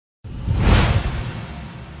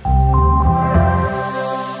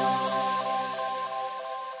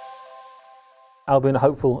Albion are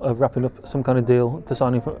hopeful of wrapping up some kind of deal to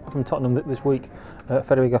sign him from Tottenham this week.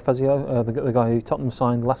 Fazio, the guy who Tottenham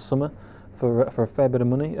signed last summer for a fair bit of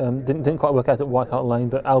money. Didn't quite work out at White Hart Lane,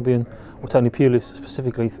 but Albion, or Tony Pulis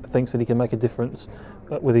specifically, thinks that he can make a difference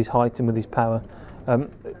with his height and with his power.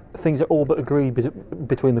 Things are all but agreed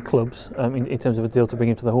between the clubs in terms of a deal to bring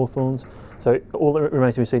him to the Hawthorns. So all that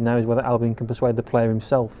remains to be seen now is whether Albion can persuade the player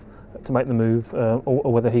himself to make the move,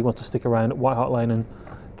 or whether he wants to stick around at White Hart Lane and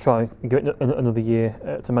try and give it another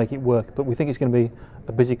year to make it work. But we think it's going to be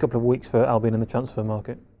a busy couple of weeks for Albion in the transfer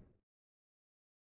market.